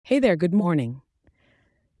Hey there, good morning.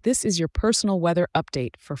 This is your personal weather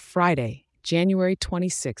update for Friday, January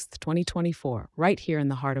 26th, 2024, right here in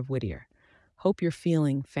the heart of Whittier. Hope you're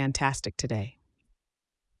feeling fantastic today.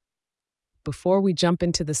 Before we jump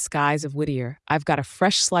into the skies of Whittier, I've got a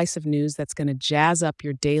fresh slice of news that's going to jazz up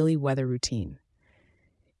your daily weather routine.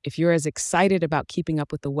 If you're as excited about keeping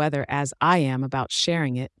up with the weather as I am about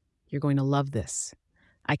sharing it, you're going to love this.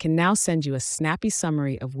 I can now send you a snappy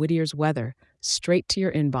summary of Whittier's weather straight to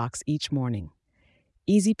your inbox each morning.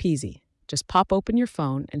 Easy peasy. Just pop open your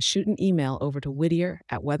phone and shoot an email over to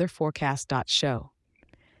Whittier@weatherforecast.show.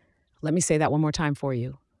 Let me say that one more time for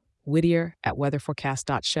you.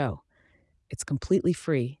 Whittier@weatherforecast.show. It's completely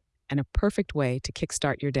free and a perfect way to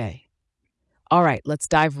kickstart your day. All right, let's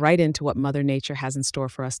dive right into what Mother Nature has in store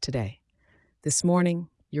for us today. This morning,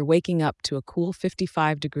 you're waking up to a cool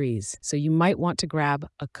 55 degrees, so you might want to grab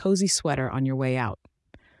a cozy sweater on your way out.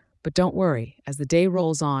 But don't worry, as the day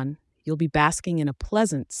rolls on, you'll be basking in a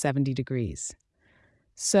pleasant 70 degrees.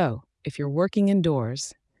 So, if you're working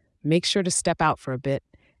indoors, make sure to step out for a bit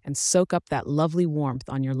and soak up that lovely warmth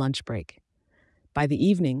on your lunch break. By the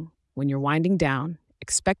evening, when you're winding down,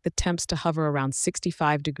 expect the temps to hover around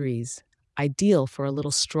 65 degrees, ideal for a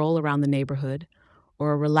little stroll around the neighborhood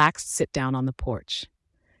or a relaxed sit down on the porch.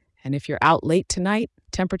 And if you're out late tonight,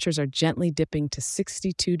 temperatures are gently dipping to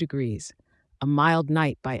 62 degrees, a mild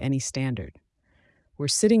night by any standard. We're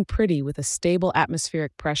sitting pretty with a stable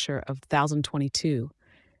atmospheric pressure of 1022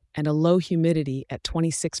 and a low humidity at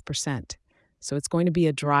 26%, so it's going to be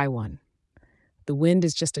a dry one. The wind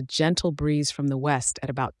is just a gentle breeze from the west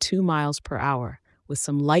at about 2 miles per hour, with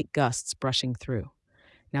some light gusts brushing through.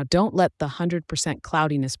 Now, don't let the 100%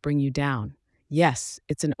 cloudiness bring you down. Yes,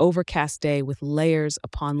 it's an overcast day with layers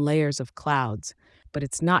upon layers of clouds, but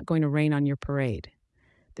it's not going to rain on your parade.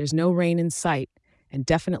 There's no rain in sight, and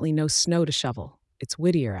definitely no snow to shovel. It's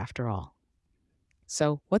Whittier, after all.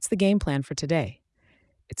 So, what's the game plan for today?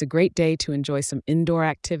 It's a great day to enjoy some indoor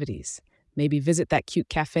activities. Maybe visit that cute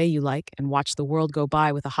cafe you like and watch the world go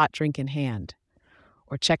by with a hot drink in hand.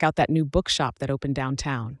 Or check out that new bookshop that opened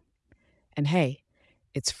downtown. And hey,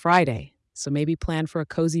 it's Friday, so maybe plan for a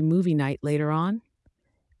cozy movie night later on?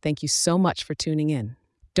 Thank you so much for tuning in.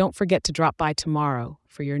 Don't forget to drop by tomorrow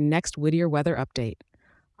for your next Whittier weather update.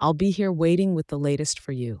 I'll be here waiting with the latest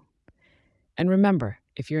for you. And remember,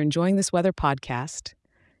 if you're enjoying this weather podcast,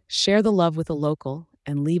 share the love with a local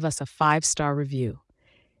and leave us a 5-star review.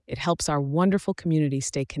 It helps our wonderful community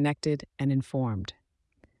stay connected and informed.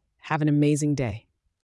 Have an amazing day.